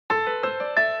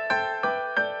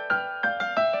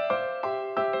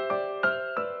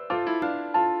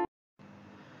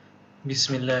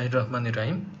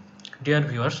Bismillahirrahmanirrahim. Dear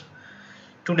viewers,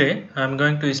 today I am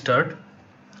going to start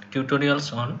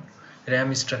tutorials on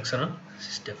RAM structural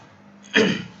system.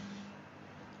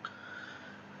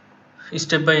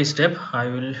 Step by step I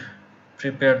will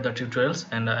prepare the tutorials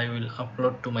and I will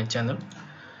upload to my channel.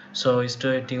 So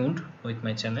stay tuned with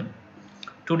my channel.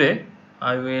 Today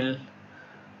I will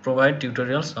provide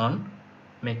tutorials on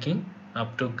making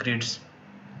up to grids.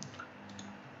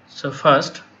 So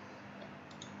first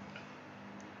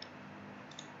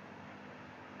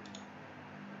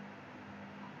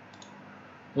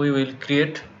we will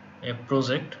create a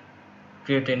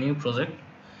new project,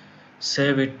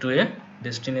 save it to a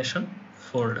destination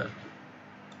folder.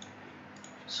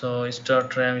 So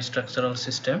start RAM structural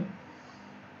system.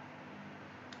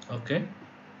 Okay,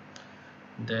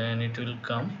 then it will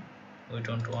come. We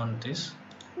don't want this.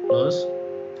 Close.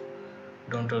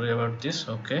 Don't worry about this.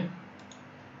 Okay,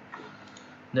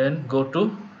 then go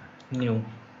to new.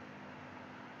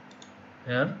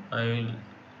 Here I will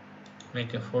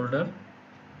make a folder,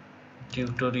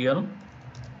 tutorial,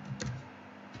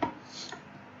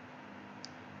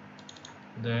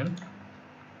 then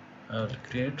I will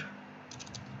create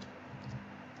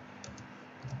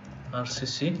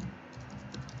RCC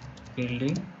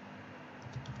building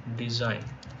design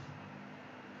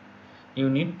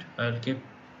unit. I will keep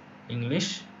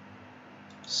English.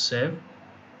 Save.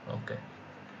 Okay,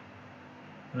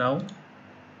 now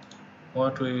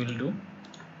what we will do,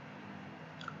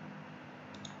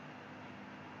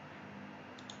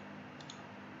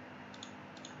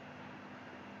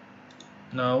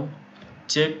 now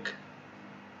check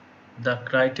the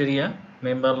criteria,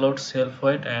 member load, self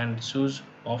weight, and choose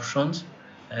options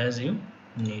as you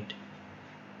need.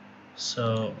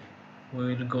 So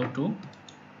we will go to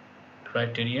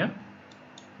criteria,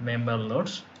 member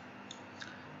loads,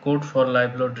 code for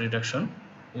live load reduction.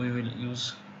 We will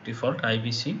use default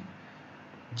IBC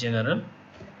general,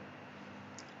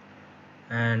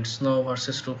 and snow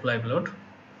versus roof live load.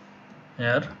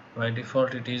 Here by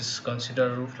default it is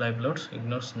consider roof live loads,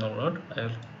 ignore snow load.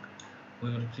 We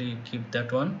will keep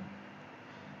that one.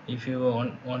 If you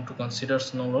want to consider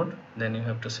snow load, then you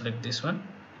have to select this one,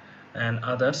 and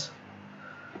others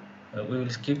we will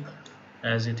skip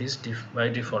as it is by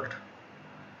default.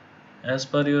 As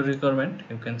per your requirement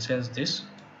you can change this.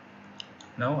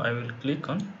 Now I will click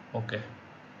on OK,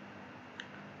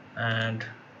 and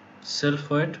self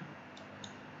weight,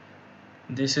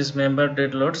 this is member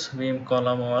dead loads, beam,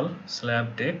 column, wall,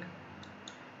 slab, deck.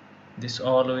 This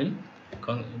all will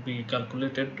be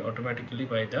calculated automatically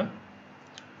by the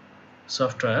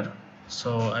software.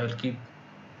 So I will keep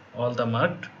all the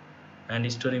marked,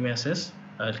 and story message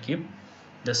I will keep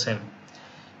the same.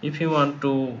 If you want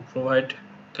to provide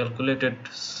calculated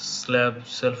slab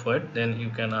self weight, then you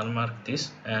can unmark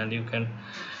this and you can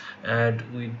add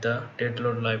with the dead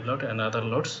load, live load, and other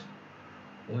loads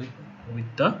with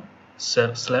the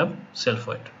slab self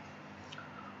weight.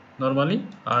 Normally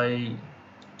I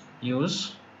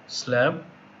use slab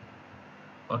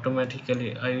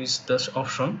automatically. I use this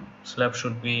option, slab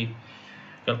should be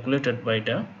calculated by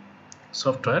the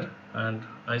software, and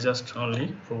I just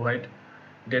only provide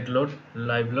dead load,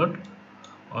 live load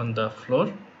on the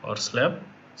floor or slab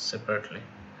separately.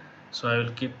 So I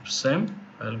will keep same.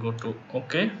 I will go to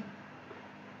OK.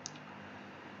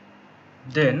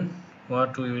 Then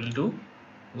what we will do,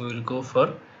 we will go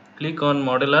for click on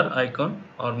modeler icon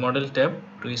or model tab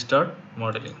to start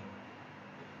modeling.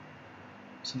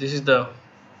 So this is the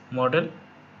model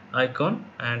icon,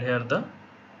 and here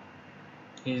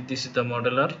this is the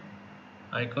modeler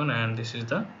icon, and this is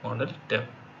the model tab.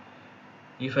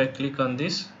 If I click on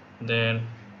this, then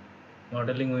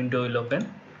modeling window will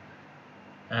open,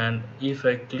 and if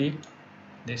I click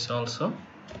this also,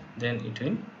 then it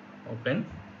will open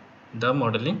the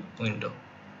modeling window.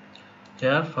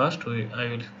 Here first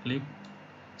I will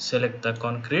select the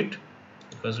concrete,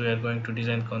 because we are going to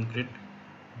design concrete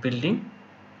building.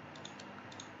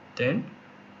 Then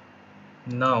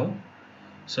now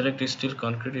select steel,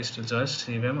 concrete, steel joist,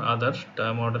 CBM, other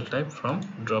model type from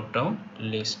drop down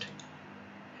list.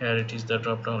 Here it is the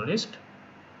drop down list.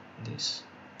 This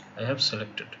I have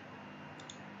selected.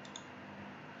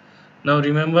 Now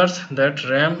remember that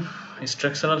RAM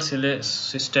structural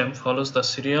system follows the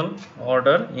serial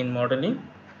order in modeling.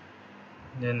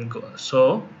 Then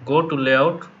go to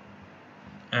layout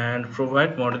and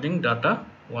provide modeling data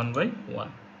one by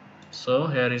one. So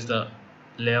here is the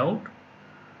layout.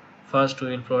 First we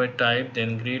will provide type,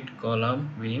 then grid,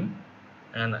 column, beam,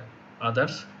 and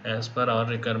others as per our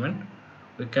requirement.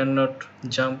 We cannot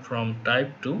jump from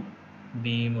type to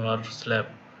beam or slab,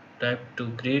 type to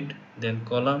grid, then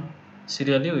column.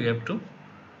 Serially we have to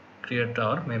create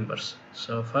our members.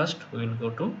 So first we will go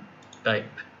to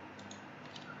type.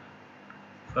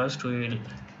 First we will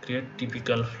create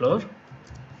typical floor,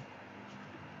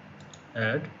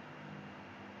 add,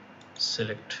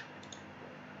 select.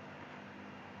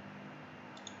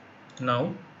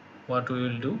 Now what we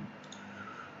will do,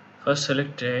 first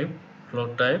select type, floor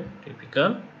type,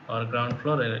 typical or ground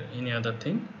floor, or any other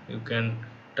thing you can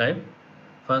type.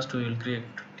 First we will create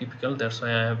typical, that's why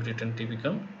I have written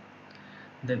typical.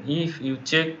 Then if you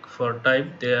check for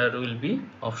type, there will be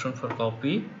option for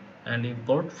copy and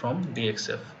import from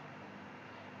DXF.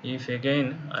 If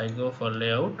again I go for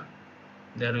layout,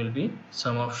 there will be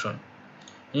some option.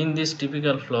 In this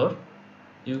typical floor,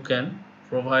 you can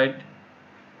provide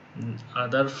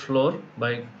other floor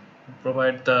by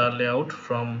provide the layout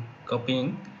from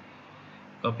copying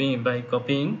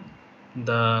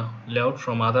the layout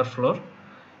from other floor.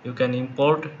 You can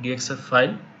import DXF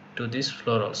file to this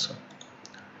floor also.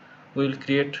 We will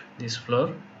create this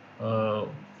floor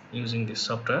using this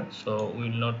software, so we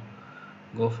will not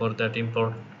go for that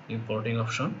importing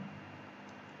option.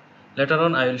 Later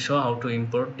on I will show how to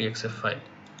import DXF file.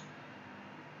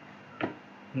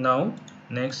 Now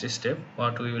next step,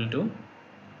 what we will do,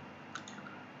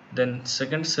 then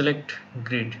second select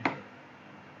grid.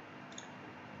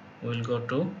 We will go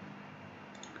to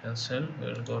cancel, we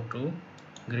will go to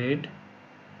grid,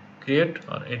 create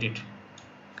or edit.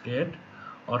 Create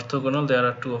orthogonal, there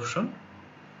are two options.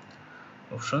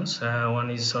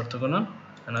 One is orthogonal,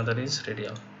 another is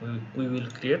radial. We will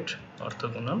create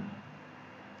orthogonal,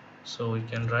 so we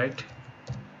can write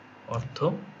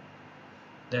ortho,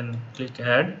 then click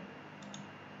add,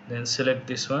 then select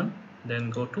this one, then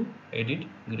go to edit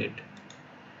grid.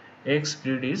 X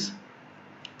grid is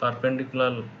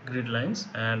perpendicular grid lines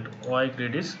and Y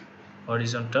grid is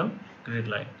horizontal grid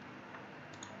line.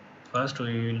 First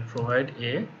we will provide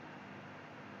A,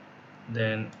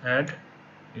 then add,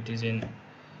 it is in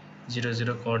 0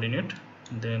 0 coordinate,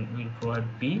 then we will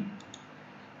provide B.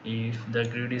 If the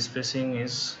grid spacing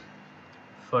is,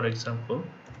 for example,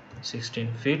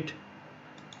 16 feet,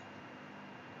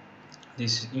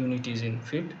 this unit is in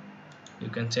feet, you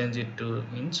can change it to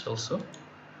inch also.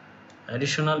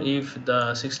 Additional, if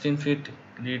the 16 feet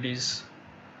grid is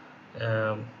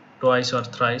twice or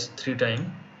thrice, 3 times,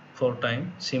 4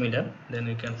 times similar, then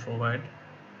you can provide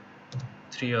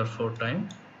 3 or 4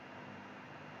 times.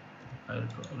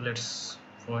 Let's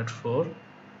provide 4,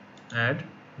 add,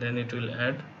 then it will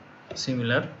add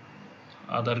similar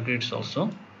other grids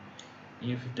also.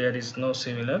 If there is no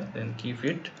similar, then keep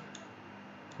it,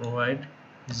 provide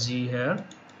Z here,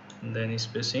 then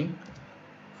spacing,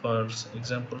 for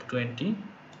example 20,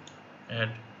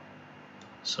 add,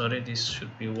 sorry, this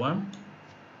should be 1.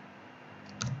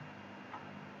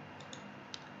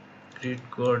 Grid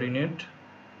coordinate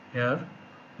here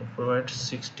we provide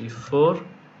 64,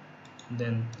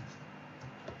 then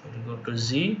we'll go to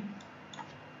G,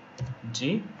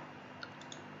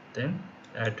 then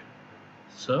add.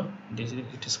 So this is,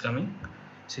 it is coming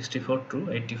 64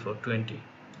 to 84, 20.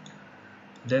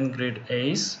 Then grid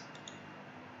A is,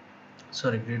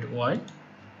 sorry, grid Y,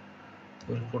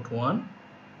 we'll put 1.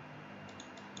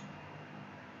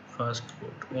 First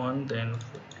put 1, then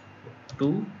put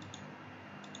 2,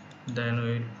 then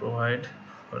we will provide,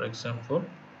 for example,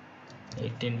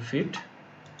 18 feet,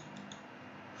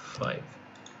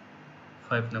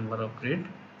 5 number of grid,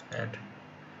 add.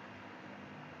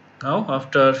 Now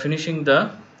after finishing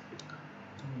the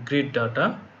grid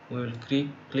data, we will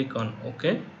click on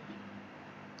OK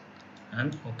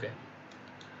and OK.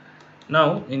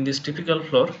 Now in this typical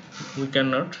floor we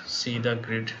cannot see the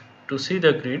grid. To see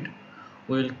the grid,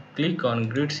 we will click on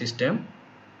grid system.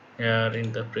 Here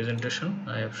in the presentation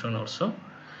I have shown also,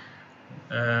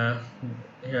 here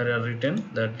are written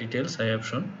the details I have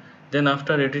shown. Then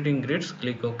after editing grids,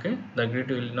 click OK. The grid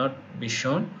will not be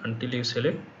shown until you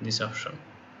select this option.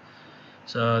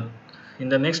 So in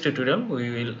the next tutorial we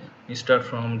will start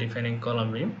from defining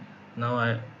column beam. Now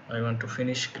I want to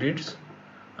finish grids.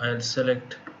 I will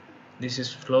select, this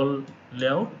is floor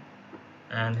layout,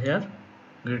 and here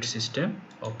grid system,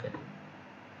 OK.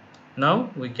 Now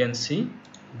we can see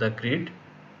the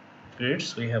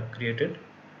grids we have created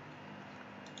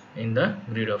in the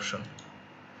grid option.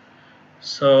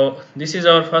 So this is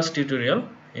our first tutorial.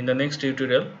 In the next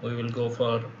tutorial we will go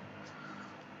for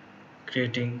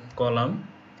creating column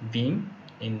beam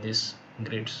in this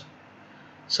grids.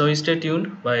 So stay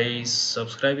tuned by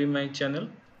subscribing my channel.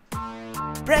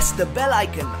 Press the bell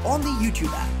icon on the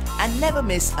YouTube app and never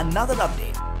miss another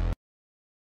update.